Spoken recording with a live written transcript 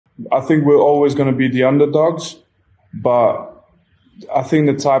I think we're always going to be the underdogs, but I think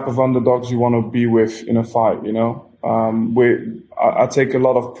the type of underdogs you want to be with in a fight, you know. I take a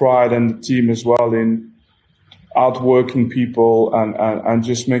lot of pride in the team as well in outworking people and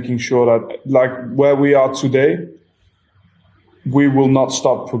just making sure that, like where we are today, we will not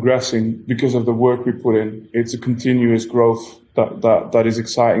stop progressing because of the work we put in. It's a continuous growth that is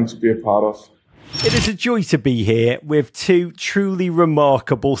exciting to be a part of. It is a joy to be here with two truly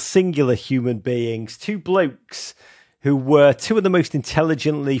remarkable singular human beings, two blokes who were two of the most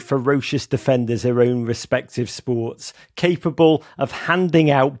intelligently ferocious defenders in their own respective sports, capable of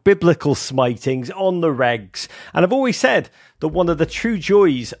handing out biblical smitings on the regs. And I've always said that one of the true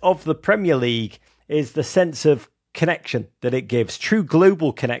joys of the Premier League is the sense of connection that it gives, true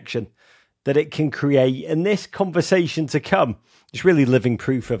global connection that it can create. And this conversation to come is really living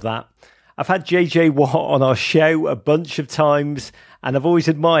proof of that. I've had JJ Watt on our show a bunch of times, and I've always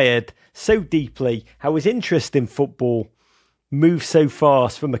admired so deeply how his interest in football moves so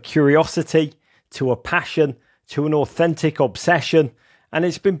fast from a curiosity to a passion to an authentic obsession. And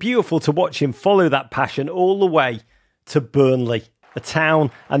it's been beautiful to watch him follow that passion all the way to Burnley, a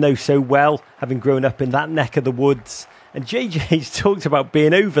town I know so well, having grown up in that neck of the woods. And JJ's talked about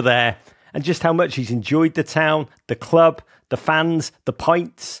being over there and just how much he's enjoyed the town, the club, the fans, the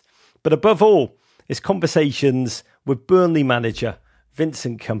pints. But above all, his conversations with Burnley manager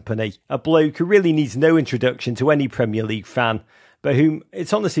Vincent Kompany, a bloke who really needs no introduction to any Premier League fan, but whom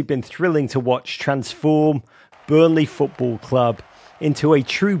it's honestly been thrilling to watch transform Burnley Football Club into a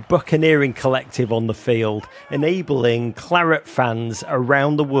true buccaneering collective on the field, enabling Claret fans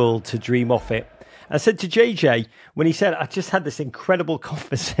around the world to dream of it. I said to JJ, when he said, I just had this incredible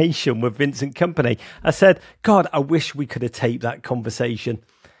conversation with Vincent Kompany, I said, God, I wish we could have taped that conversation.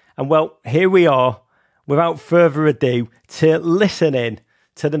 And well, here we are, without further ado, to listen in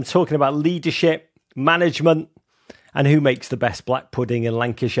to them talking about leadership, management, and who makes the best black pudding in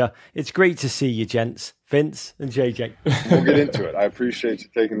Lancashire. It's great to see you, gents, Vince and JJ. We'll get into it. I appreciate you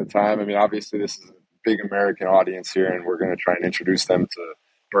taking the time. I mean, obviously, this is a big American audience here, and we're going to try and introduce them to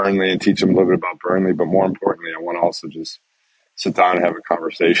Burnley and teach them a little bit about Burnley. But more importantly, I want to also just sit down and have a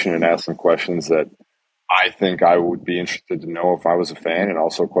conversation and ask some questions that I think I would be interested to know if I was a fan, and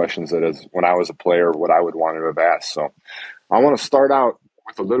also questions that as when I was a player, what I would want to have asked. So I want to start out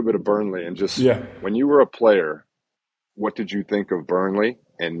with a little bit of Burnley and just when you were a player, what did you think of Burnley?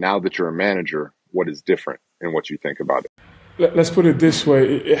 And now that you're a manager, what is different in what you think about it? Let's put it this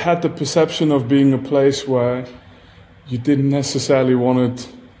way. It had the perception of being a place where you didn't necessarily want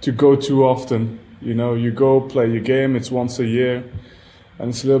it to go too often. You know, you go play your game, it's once a year, and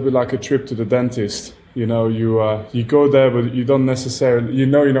it's a little bit like a trip to the dentist. You know, you go there, but you don't necessarily, you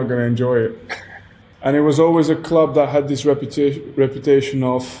know, you're not going to enjoy it. And it was always a club that had this reputation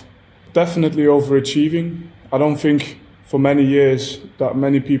of definitely overachieving. I don't think for many years that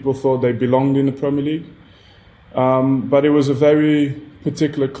many people thought they belonged in the Premier League. But it was a very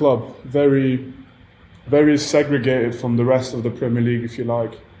particular club, very, very segregated from the rest of the Premier League, if you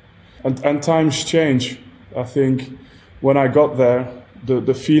like. And times change. I think when I got there,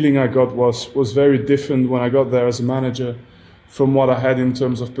 the feeling I got was very different when I got there as a manager from what I had in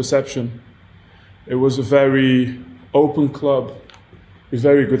terms of perception. It was a very open club with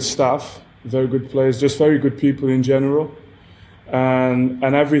very good staff, very good players, just very good people in general. And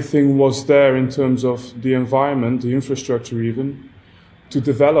everything was there in terms of the environment, the infrastructure even, to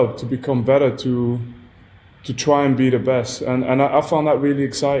develop, to become better, to try and be the best. And I found that really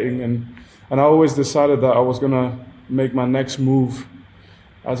exciting. And I always decided that I was going to make my next move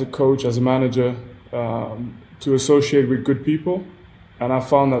as a coach, as a manager, to associate with good people. And I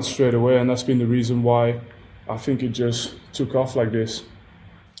found that straight away, and that's been the reason why I think it just took off like this.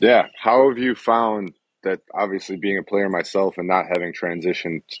 Yeah. How have you found that, obviously being a player myself and not having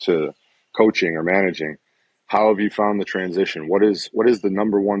transitioned to coaching or managing, how have you found the transition? What is the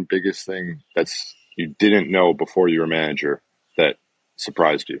number one biggest thing that's you didn't know before you were manager that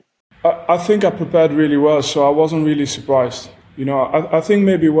surprised you? I think I prepared really well, so I wasn't really surprised. You know, I think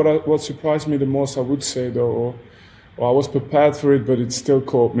maybe what surprised me the most, I would say, though, or I was prepared for it, but it still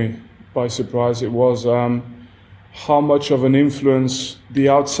caught me by surprise. It was how much of an influence the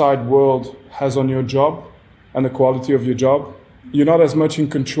outside world has on your job and the quality of your job. You're not as much in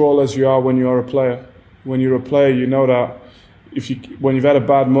control as you are when you are a player. When you're a player, you know that when you've had a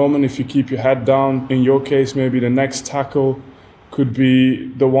bad moment, if you keep your head down, in your case, maybe the next tackle could be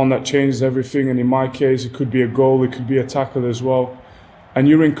the one that changes everything. And in my case, it could be a goal, it could be a tackle as well. And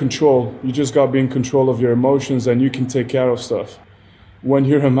you're in control. You just got to be in control of your emotions and you can take care of stuff. When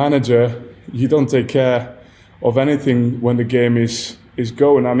you're a manager, you don't take care of anything when the game is is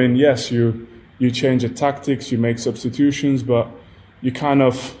going. I mean, yes, you change your tactics, you make substitutions, but you kind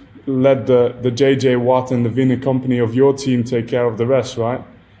of let the JJ Watt and the Vincent Kompany of your team take care of the rest, right?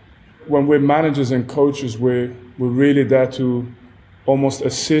 When we're managers and coaches, we're really there to almost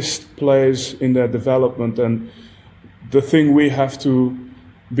assist players in their development. And the thing we have to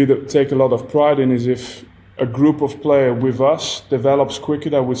take a lot of pride in is if a group of players with us develops quicker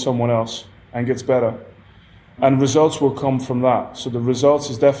than with someone else and gets better. And results will come from that. So the results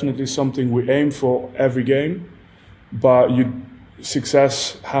is definitely something we aim for every game, but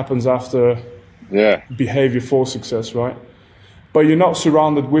success happens after behavior for success, right? But you're not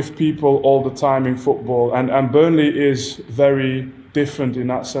surrounded with people all the time in football. And Burnley is very different in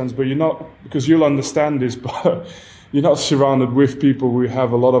that sense, but you're not, because you'll understand this, but you're not surrounded with people who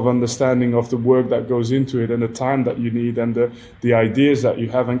have a lot of understanding of the work that goes into it and the time that you need and the ideas that you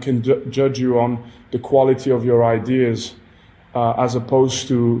have, and can judge you on the quality of your ideas as opposed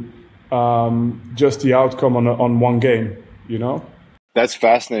to just the outcome on one game, you know? That's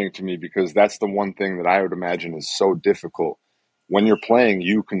fascinating to me, because that's the one thing that I would imagine is so difficult. When you're playing,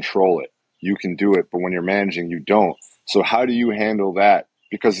 you control it. You can do it, but when you're managing, you don't. So how do you handle that?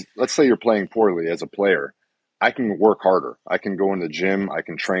 Because let's say you're playing poorly as a player. I can work harder. I can go in the gym. I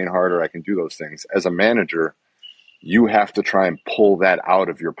can train harder. I can do those things. As a manager, you have to try and pull that out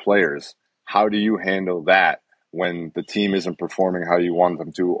of your players. How do you handle that when the team isn't performing how you want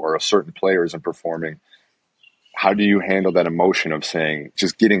them to, or a certain player isn't performing? How do you handle that emotion of saying,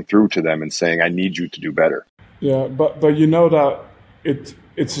 just getting through to them and saying, I need you to do better? Yeah, but you know that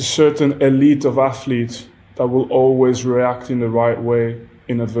it's a certain elite of athletes that will always react in the right way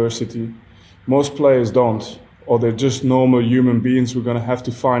in adversity. Most players don't, or they're just normal human beings who are going to have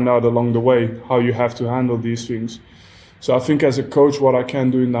to find out along the way how you have to handle these things. So I think as a coach, what I can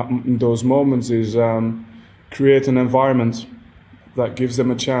do in those moments is create an environment that gives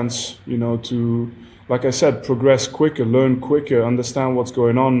them a chance, you know, to, like I said, progress quicker, learn quicker, understand what's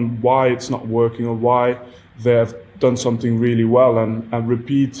going on, why it's not working, or why they have done something really well, and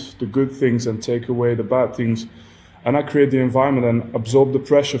repeat the good things and take away the bad things. And I create the environment and absorb the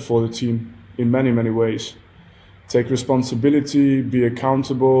pressure for the team in many, many ways. Take responsibility, be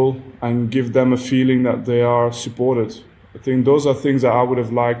accountable, and give them a feeling that they are supported. I think those are things that I would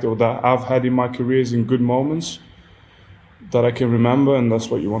have liked, or that I've had in my careers in good moments that I can remember, and that's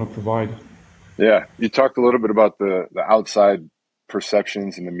what you want to provide. Yeah, you talked a little bit about the outside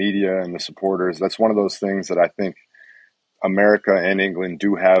perceptions and the media and the supporters. That's one of those things that I think America and England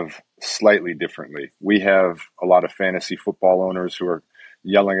do have slightly differently. We have a lot of fantasy football owners who are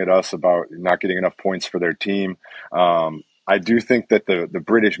yelling at us about not getting enough points for their team. I do think that the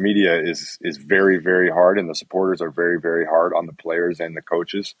British media is very, very hard, and the supporters are very, very hard on the players and the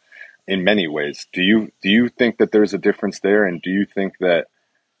coaches in many ways. Do you think that there's a difference there? And do you think that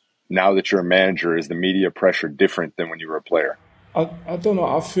now that you're a manager, is the media pressure different than when you were a player? I don't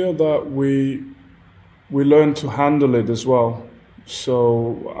know. I feel that we learn to handle it as well.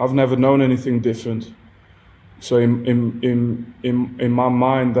 So I've never known anything different. So in my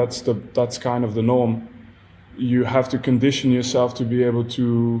mind, that's kind of the norm. You have to condition yourself to be able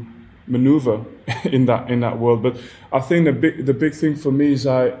to maneuver in that world. But I think the big thing for me is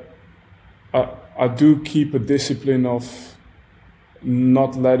I do keep a discipline of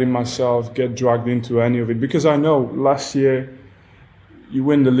not letting myself get dragged into any of it, because I know last year you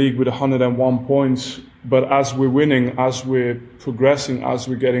win the league with 101 points, but as we're winning, as we're progressing, as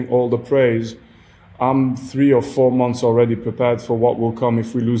we're getting all the praise, I'm 3 or 4 months already prepared for what will come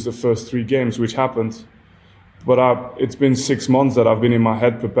if we lose the first 3 games, which happened. But it's been 6 months that I've been in my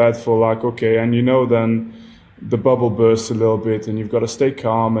head prepared for, like, okay, and you know, then the bubble bursts a little bit, and you've got to stay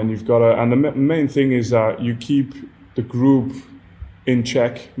calm, and and the main thing is that you keep the group in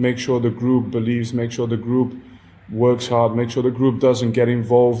check, make sure the group believes, make sure the group works hard, make sure the group doesn't get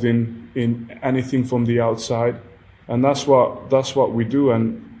involved in anything from the outside. And that's what we do.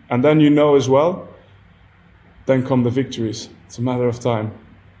 And then, you know, as well, then come the victories. It's a matter of time.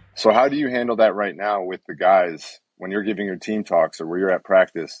 So how do you handle that right now with the guys when you're giving your team talks or where you're at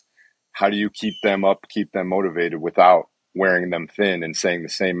practice? How do you keep them up, keep them motivated without wearing them thin and saying the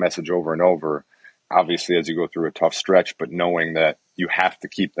same message over and over? Obviously, as you go through a tough stretch, but knowing that you have to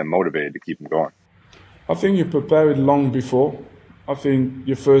keep them motivated to keep them going. I think you prepare it long before. I think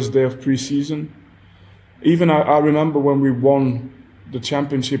your first day of preseason. Even I remember when we won the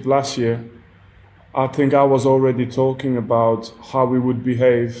championship last year, I think I was already talking about how we would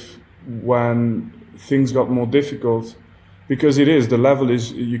behave when things got more difficult. Because the level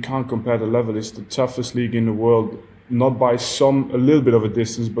is, you can't compare the level. It's the toughest league in the world, not by a little bit of a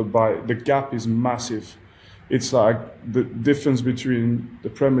distance, but by the gap is massive it's like the difference between the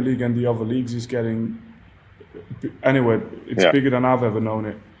Premier League and the other leagues is getting, anyway, it's bigger than I've ever known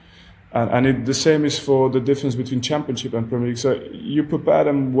it. And the same is for the difference between Championship and Premier League. So you prepare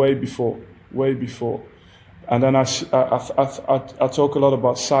them way before. And then I talk a lot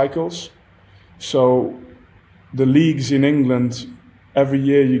about cycles. So the leagues in England, every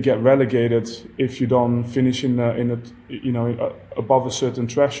year you get relegated if you don't finish above a certain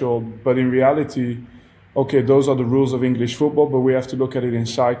threshold. But in reality, okay, those are the rules of English football, but we have to look at it in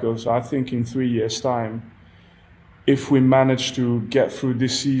cycles. I think in 3 years' time, if we manage to get through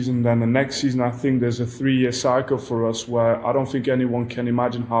this season, then the next season, I think there's a 3-year cycle for us where I don't think anyone can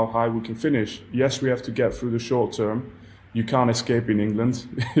imagine how high we can finish. Yes, we have to get through the short term. You can't escape in England.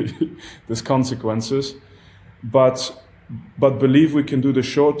 There's consequences. But believe we can do the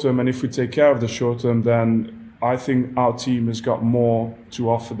short term, and if we take care of the short term, then I think our team has got more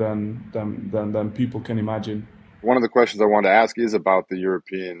to offer than people can imagine. One of the questions I wanted to ask is about the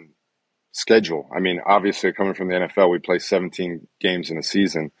European schedule. I mean, obviously, coming from the NFL, we play 17 games in a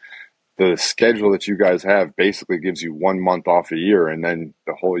season. The schedule that you guys have basically gives you 1 month off a year, and then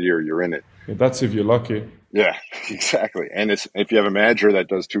the whole year you're in it. Yeah, that's if you're lucky. Yeah, exactly. And if you have a manager that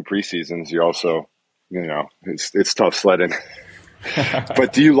does 2 preseasons, you also, it's tough sledding.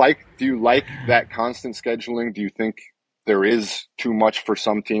 But do you like that constant scheduling? Do you think there is too much for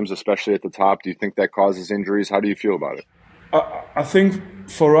some teams, especially at the top? Do you think that causes injuries? How do you feel about it? I think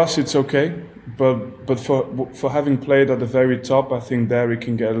for us it's okay, but for having played at the very top, I think there it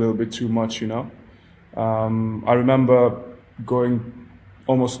can get a little bit too much, I remember going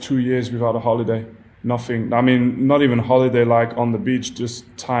almost 2 years without a holiday. Nothing. I mean, not even holiday like on the beach, just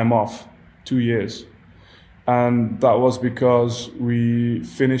time off. 2 years. And that was because we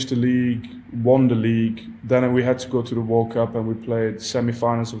finished the league, won the league, then we had to go to the World Cup and we played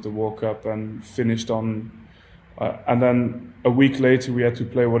semi-finals of the World Cup and finished on... and then a week later, we had to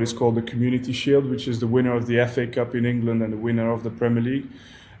play what is called the Community Shield, which is the winner of the FA Cup in England and the winner of the Premier League.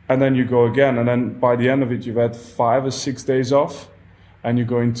 And then you go again. And then by the end of it, you've had 5 or 6 days off. And you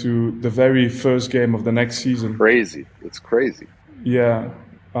go into the very first game of the next season. Crazy. It's crazy. Yeah.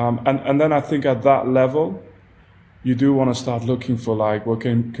 And then I think at that level, you do want to start looking for like, well,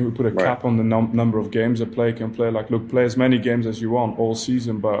 can we put a cap on the number of games a player can play? Like, look, play as many games as you want all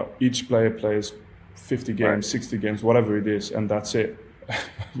season, but each player plays 50 games, 60 games, whatever it is, and that's it.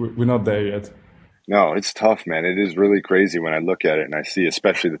 We're not there yet. No, it's tough, man. It is really crazy when I look at it and I see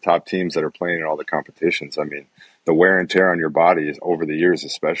especially the top teams that are playing in all the competitions. I mean, the wear and tear on your body is over the years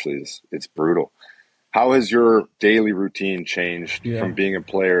especially it's brutal. How has your daily routine changed from being a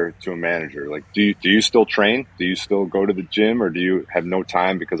player to a manager? Like, do you still train? Do you still go to the gym, or do you have no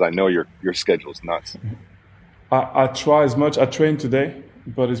time? Because I know your schedule's nuts. I try as much. I trained today,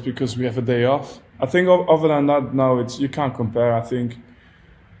 but it's because we have a day off. I think other than that, no, you can't compare. I think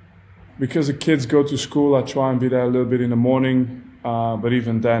because the kids go to school, I try and be there a little bit in the morning. But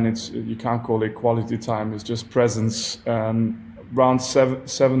even then, you can't call it quality time. It's just presence. And around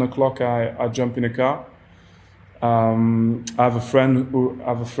 7 o'clock, I jump in a car. I have a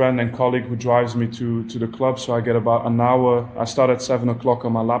friend and colleague who drives me to the club, so I get about an hour. I start at 7 o'clock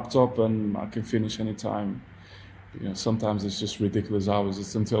on my laptop, and I can finish anytime. Sometimes it's just ridiculous hours.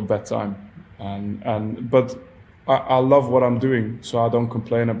 It's until bedtime, but I love what I'm doing, so I don't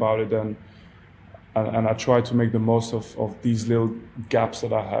complain about it, and I try to make the most of these little gaps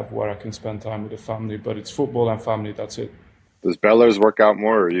that I have where I can spend time with the family. But it's football and family. That's it. Does Bellers work out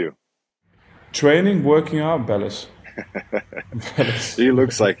more, or you? Training, working out, Bellers. He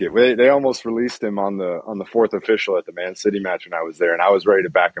looks like it. They almost released him on the fourth official at the Man City match when I was there, and I was ready to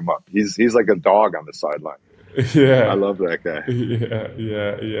back him up. He's like a dog on the sideline. Yeah, I love that guy.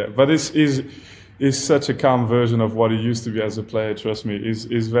 Yeah. But he's such a calm version of what he used to be as a player. Trust me,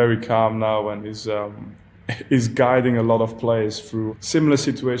 he's very calm now, and he's guiding a lot of players through similar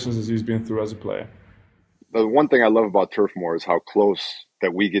situations as he's been through as a player. The one thing I love about Turf Moor is how close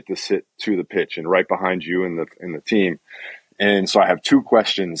that we get to sit to the pitch and right behind you in the team. And so I have 2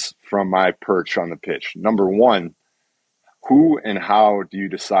 questions from my perch on the pitch. Number 1, who and how do you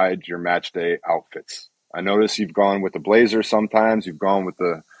decide your match day outfits? I notice you've gone with the blazer sometimes, you've gone with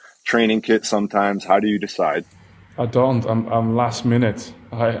the training kit sometimes. How do you decide? I don't. I'm last minute.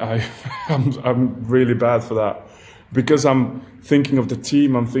 I'm really bad for that. Because I'm thinking of the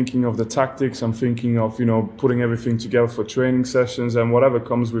team, I'm thinking of the tactics, I'm thinking of, putting everything together for training sessions and whatever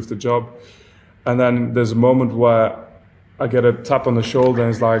comes with the job. And then there's a moment where I get a tap on the shoulder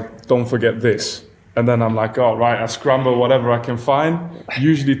and it's like, don't forget this. And then I'm like, oh, right, I scramble whatever I can find,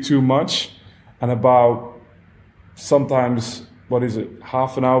 usually too much. And about sometimes,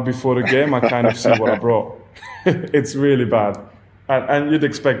 half an hour before the game, I kind of see what I brought. It's really bad. And you'd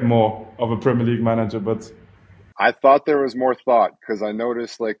expect more of a Premier League manager, but I thought there was more thought because I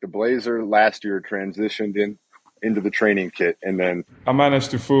noticed like the Blazer last year transitioned into the training kit, and then I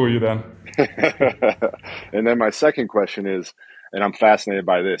managed to fool you then. and then my second question is, and I'm fascinated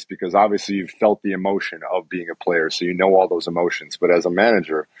by this because obviously you've felt the emotion of being a player, so you know all those emotions. But as a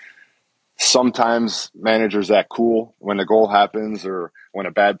manager, sometimes managers act cool when a goal happens or when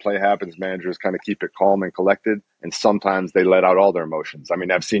a bad play happens. Managers kind of keep it calm and collected, and sometimes they let out all their emotions. I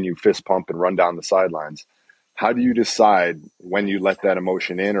mean, I've seen you fist pump and run down the sidelines. How do you decide when you let that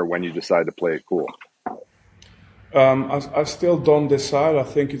emotion in or when you decide to play it cool? I still don't decide. I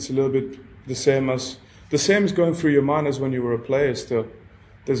think it's a little bit the same as going through your mind as when you were a player. Still,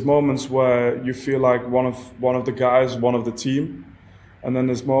 there's moments where you feel like one of the guys, one of the team, and then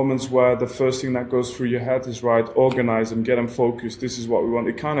there's moments where the first thing that goes through your head is right, organize them, get them focused. This is what we want.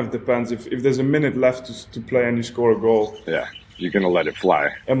 It kind of depends. If there's a minute left to play and you score a goal, Yeah, you're going to let it fly.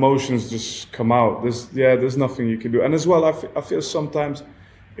 emotions just come out. There's nothing you can do. And as well, I feel sometimes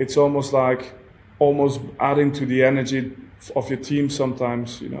it's almost adding to the energy of your team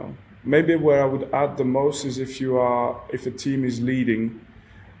sometimes, Maybe where I would add the most is if a team is leading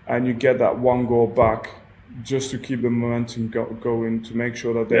and you get that one goal back, just to keep the momentum going, to make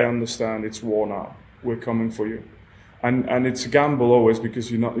sure that they understand it's worn out. We're coming for you. And it's a gamble always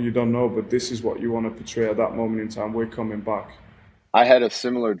because you don't know, but this is what you want to portray at that moment in time. We're coming back. I had a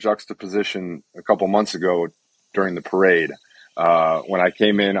similar juxtaposition a couple months ago during the parade. When I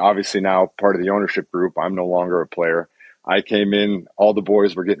came in, obviously now part of the ownership group, I'm no longer a player. I came in, all the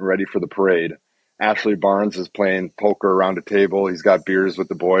boys were getting ready for the parade. Ashley Barnes is playing poker around a table. He's got beers with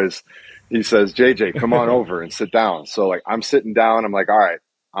the boys. He says, JJ, come on over and sit down. So like I'm sitting down. I'm like, all right,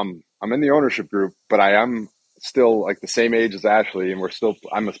 I'm in the ownership group, but I am still like the same age as Ashley, and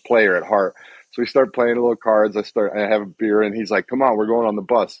I'm a player at heart. So we start playing a little cards. I have a beer, and he's like, come on, we're going on the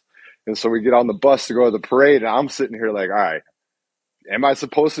bus. And so we get on the bus to go to the parade, and I'm sitting here like, all right, am I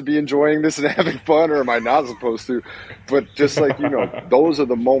supposed to be enjoying this and having fun, or am I not supposed to? But just like, those are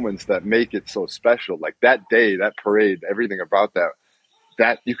the moments that make it so special. Like that day, that parade, everything about that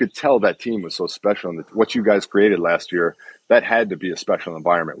you could tell that team was so special. And what you guys created last year, that had to be a special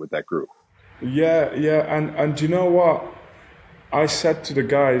environment with that group. Yeah. And you know what? I said to the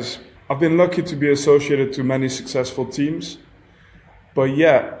guys, I've been lucky to be associated to many successful teams. But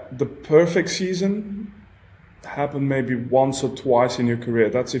yeah, the perfect season happened maybe once or twice in your career.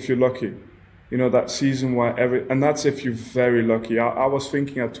 That's if you're lucky. That season where and that's if you're very lucky. I was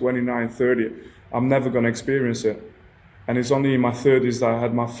thinking at 29, 30, I'm never going to experience it. And it's only in my 30s that I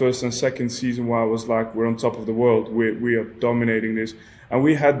had my first and second season where I was like, we're on top of the world. We are dominating this. And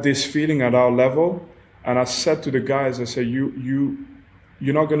we had this feeling at our level. And I said to the guys, I said, you're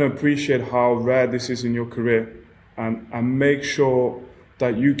not going to appreciate how rare this is in your career. And make sure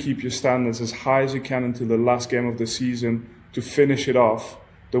that you keep your standards as high as you can until the last game of the season to finish it off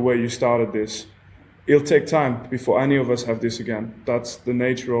the way you started this. It'll take time before any of us have this again. That's the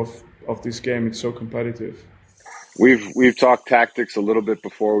nature of this game. It's so competitive. We've talked tactics a little bit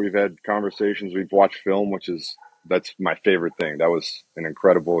before. We've had conversations. We've watched film, that's my favorite thing. That was an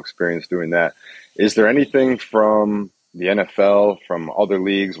incredible experience doing that. Is there anything from the NFL, from other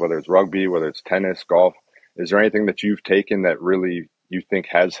leagues, whether it's rugby, whether it's tennis, golf, is there anything that you've taken that really you think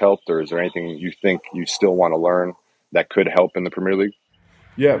has helped, or is there anything you think you still want to learn that could help in the Premier League?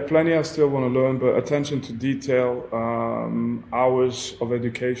 Yeah, plenty I still want to learn, but attention to detail, hours of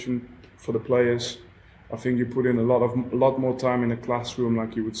education for the players. I think you put in a lot more time in the classroom,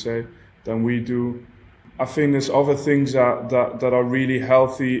 like you would say, than we do. I think there's other things that are really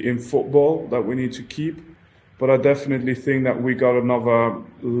healthy in football that we need to keep, but I definitely think that we got another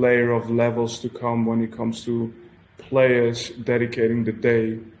layer of levels to come when it comes to players dedicating the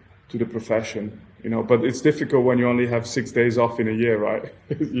day to the profession. But it's difficult when you only have 6 days off in a year, right?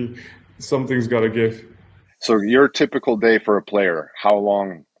 Something's got to give. So your typical day for a player, how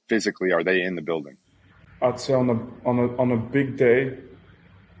long physically are they in the building? I'd say on a big day,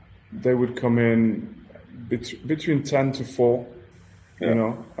 they would come in between 10 to 4,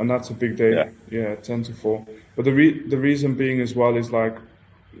 and that's a big day. Yeah, 10 to 4. But the reason being as well is like,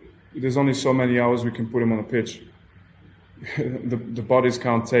 there's only so many hours we can put them on a pitch. the bodies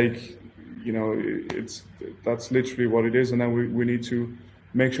can't take, that's literally what it is. And then we need to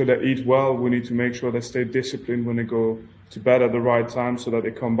make sure they eat well. We need to make sure they stay disciplined when they go to bed at the right time so that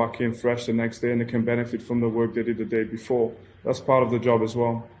they come back in fresh the next day and they can benefit from the work they did the day before. That's part of the job as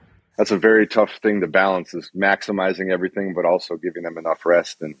well. That's a very tough thing to balance, is maximizing everything, but also giving them enough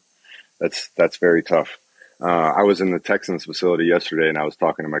rest. And that's very tough. I was in the Texans facility yesterday and I was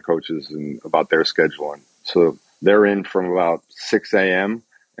talking to my coaches about their schedule. And So they're in from about 6 a.m.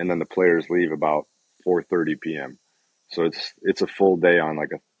 and then the players leave about 4:30 p.m. So it's a full day on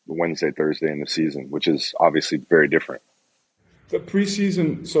like a Wednesday, Thursday in the season, which is obviously very different. The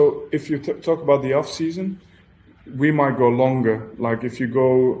preseason. So if you talk about the off season, we might go longer. Like if you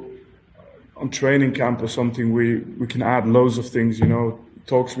go on training camp or something, we can add loads of things.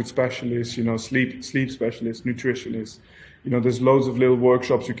 Talks with specialists. Sleep specialists, nutritionists. There's loads of little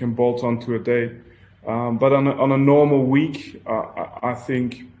workshops you can bolt onto a day. But on a normal week, I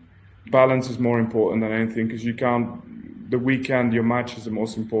think balance is more important than anything, because you can't. The weekend, your match is the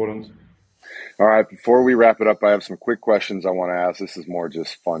most important. All right, before we wrap it up, I have some quick questions I want to ask. This is more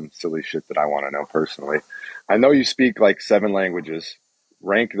just fun, silly shit that I want to know personally. I know you speak like 7 languages.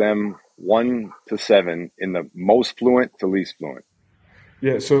 Rank them 1 to 7 in the most fluent to least fluent.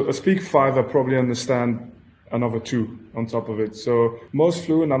 Yeah, so I speak 5. I probably understand another 2 on top of it. So most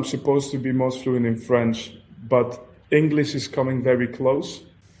fluent, I'm supposed to be most fluent in French, but English is coming very close.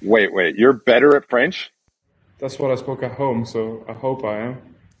 Wait, you're better at French? That's what I spoke at home, so I hope I am.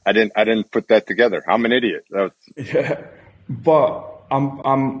 I didn't put that together. I'm an idiot. Yeah, but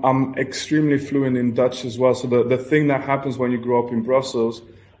I'm extremely fluent in Dutch as well. So the thing that happens when you grow up in Brussels,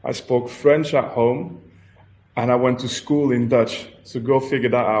 I spoke French at home, and I went to school in Dutch. So go figure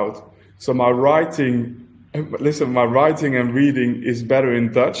that out. So my writing and reading is better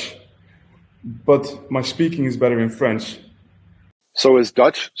in Dutch, but my speaking is better in French. So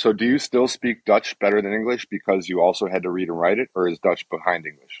do you still speak Dutch better than English because you also had to read and write it, or is Dutch behind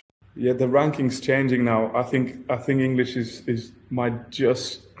English? Yeah, the ranking's changing now. I think English might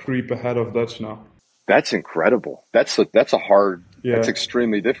just creep ahead of Dutch now. That's incredible. That's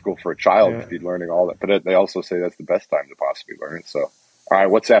extremely difficult for a child to be learning all that. But they also say that's the best time to possibly learn it. So, all right,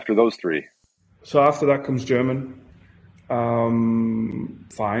 what's after those 3? So after that comes German.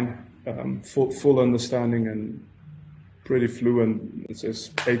 Fine, full understanding and pretty fluent. It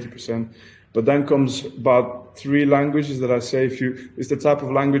says 80%. But then comes about 3 languages that I say it's the type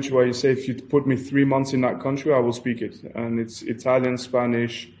of language where you say if you put me 3 months in that country, I will speak it. And it's Italian,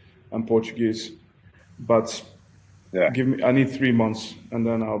 Spanish, and Portuguese. But I need 3 months, and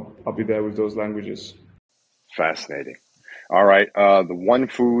then I'll be there with those languages. Fascinating. All right, the one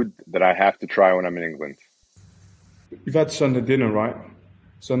food that I have to try when I'm in England. You've had Sunday dinner, right?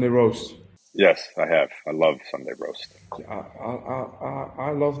 Sunday roast. Yes, I have. I love Sunday roast.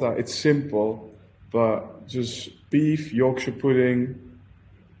 I love that. It's simple, but just beef, Yorkshire pudding,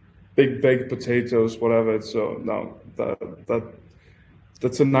 big baked potatoes, whatever. So no,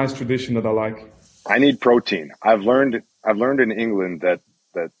 that's a nice tradition that I like. I need protein. I've learned in England that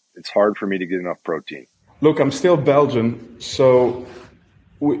it's hard for me to get enough protein. Look, I'm still Belgian, so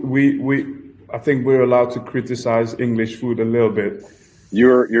I think we're allowed to criticize English food a little bit.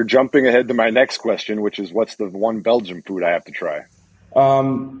 You're jumping ahead to my next question, which is what's the one Belgian food I have to try?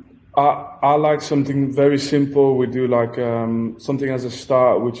 I like something very simple. We do like something as a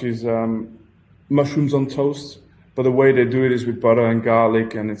start, which is mushrooms on toast. But the way they do it is with butter and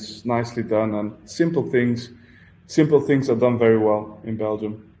garlic, and it's nicely done. And simple things are done very well in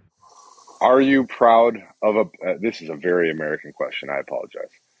Belgium. Are you proud of this is a very American question. I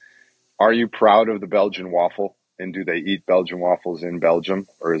apologize. Are you proud of the Belgian waffle? And do they eat Belgian waffles in Belgium,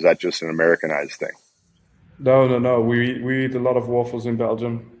 or is that just an Americanized thing? No. We eat a lot of waffles in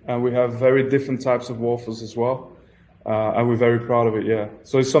Belgium, and we have very different types of waffles as well. And we're very proud of it, yeah.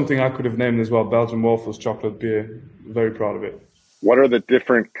 So it's something I could have named as well, Belgian waffles, chocolate beer. Very proud of it. What are the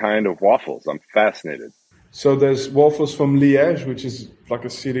different kind of waffles? I'm fascinated. So there's waffles from Liège, which is like a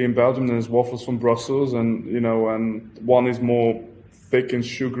city in Belgium. There's waffles from Brussels, and one is more thick and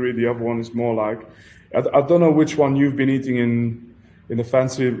sugary. The other one is more like, I don't know which one you've been eating in the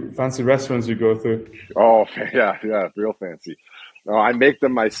fancy restaurants you go through. Oh yeah, real fancy. No, I make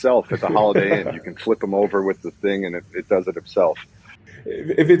them myself at the Holiday Inn. You can flip them over with the thing, and it does it itself.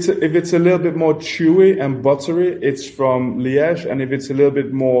 If it's a little bit more chewy and buttery, it's from Liège, and if it's a little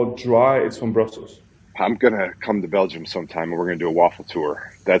bit more dry, it's from Brussels. I'm gonna come to Belgium sometime, and we're gonna do a waffle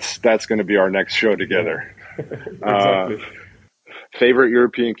tour. That's gonna be our next show together. Exactly. Favorite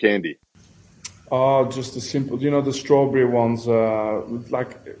European candy? Just the simple, the strawberry ones.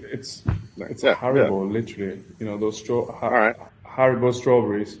 It's Haribo, literally. Those Haribo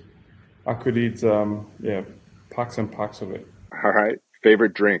strawberries. I could eat, packs and packs of it. All right.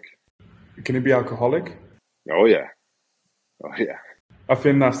 Favorite drink? Can it be alcoholic? Oh yeah. I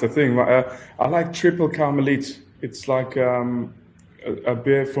think that's the thing. I like triple Carmelite. It's like a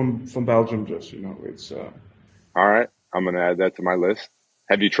beer from Belgium. Just it's. All right. I'm gonna add that to my list.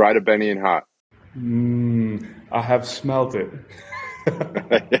 Have you tried a Benny and Hot? I have smelled it.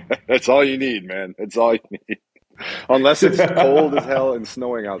 That's all you need, man. That's all you need. Unless it's cold as hell and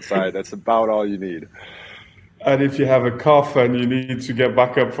snowing outside, that's about all you need. And if you have a cough and you need to get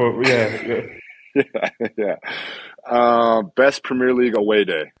back up for, yeah. Best Premier League away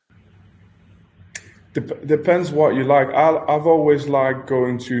day. Depends what you like. I've always liked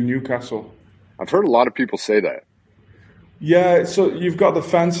going to Newcastle. I've heard a lot of people say that. Yeah, so you've got the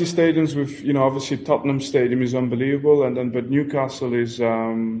fancy stadiums with, obviously Tottenham Stadium is unbelievable, but Newcastle is,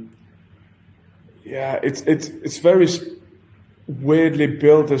 it's very weirdly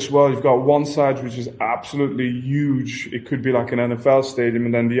built as well. You've got one side which is absolutely huge. It could be like an NFL stadium,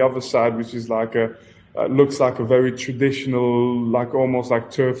 and then the other side which is like looks like a very traditional, like almost like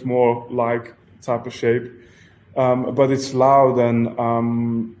Turf Moor like type of shape. But it's loud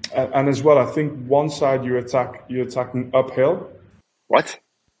and as well, I think one side you're attacking uphill. What?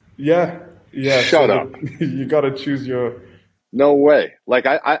 Yeah. Shut up. You got to choose your. No way. Like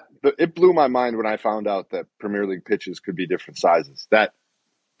it blew my mind when I found out that Premier League pitches could be different sizes. That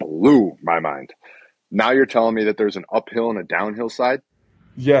blew my mind. Now you're telling me that there's an uphill and a downhill side?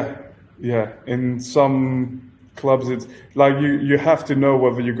 Yeah. In some clubs, it's like you have to know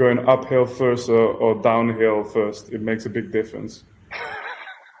whether you're going uphill first or downhill first. It makes a big difference.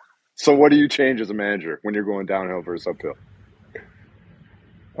 So what do you change as a manager when you're going downhill versus uphill?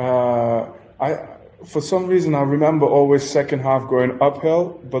 For some reason, I remember always second half going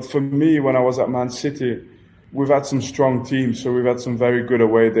uphill. But for me, when I was at Man City, we've had some strong teams, so we've had some very good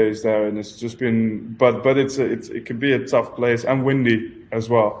away days there, and it's just been. But it can be a tough place and windy as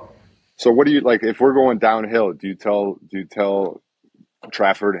well. So what do you like if we're going downhill? Do you tell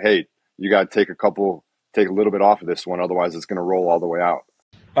Trafford, hey, you got to take a little bit off of this one, otherwise it's going to roll all the way out?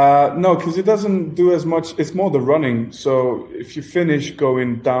 No, because it doesn't do as much. It's more the running. So if you finish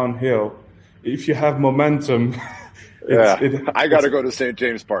going downhill, if you have momentum, I got to go to St.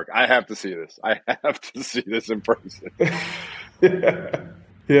 James Park. I have to see this. I have to see this in person.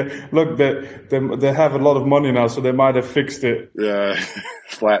 Yeah. Look, they have a lot of money now, so they might have fixed it. Yeah,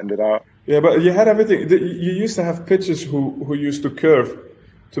 flattened it out. Yeah, but you had everything. You used to have pitchers who used to curve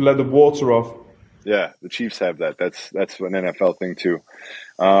to let the water off. Yeah, the Chiefs have that. That's an NFL thing too.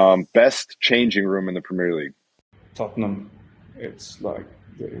 Best changing room in the Premier League. Tottenham. It's like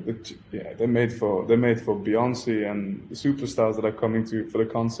they're made for Beyonce and the superstars that are coming for the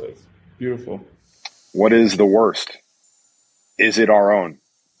concerts. Beautiful. What is the worst? Is it our own,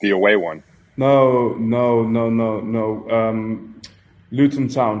 the away one? No. Luton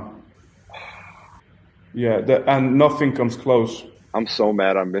Town. Yeah, and nothing comes close. I'm so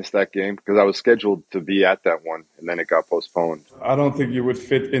mad I missed that game because I was scheduled to be at that one and then it got postponed. I don't think you would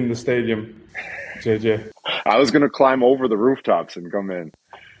fit in the stadium, JJ. I was going to climb over the rooftops and come in.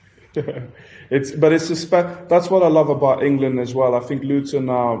 That's what I love about England as well. I think Luton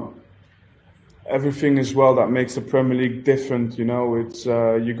are everything as well that makes the Premier League different. It's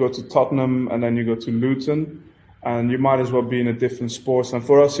you go to Tottenham and then you go to Luton, and you might as well be in a different sport. And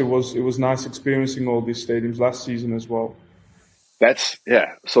for us, it was nice experiencing all these stadiums last season as well.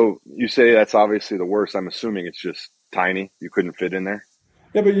 So you say that's obviously the worst. I'm assuming it's just tiny. You couldn't fit in there.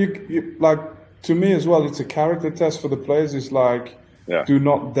 Yeah, but you like, to me as well, it's a character test for the players. It's like, do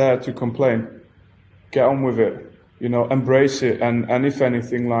not dare to complain. Get on with it. Embrace it. And if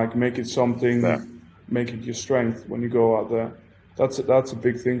anything, like, make it something, make it your strength when you go out there. That's a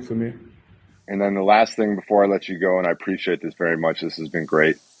big thing for me. And then the last thing before I let you go, and I appreciate this very much. This has been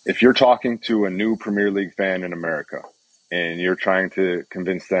great. If you're talking to a new Premier League fan in America, and you're trying to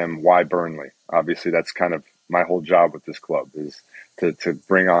convince them why Burnley. Obviously, that's kind of my whole job with this club is to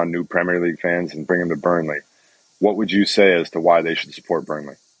bring on new Premier League fans and bring them to Burnley. What would you say as to why they should support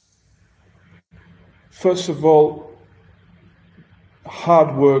Burnley? First of all,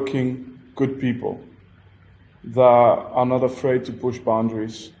 hardworking, good people that are not afraid to push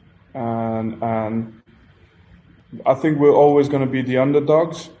boundaries. And I think we're always going to be the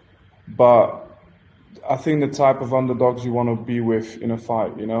underdogs, but I think the type of underdogs you want to be with in a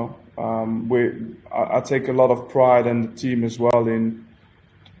fight, I take a lot of pride in the team as well in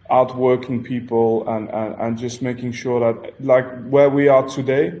outworking people and just making sure that, like, where we are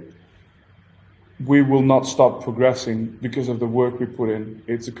today, we will not stop progressing because of the work we put in.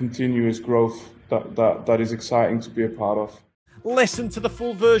 It's a continuous growth that is exciting to be a part of. Listen to the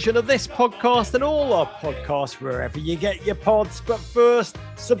full version of this podcast and all our podcasts wherever you get your pods. But first,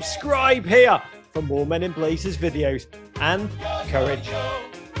 subscribe here for more Men in Blazers videos and courage.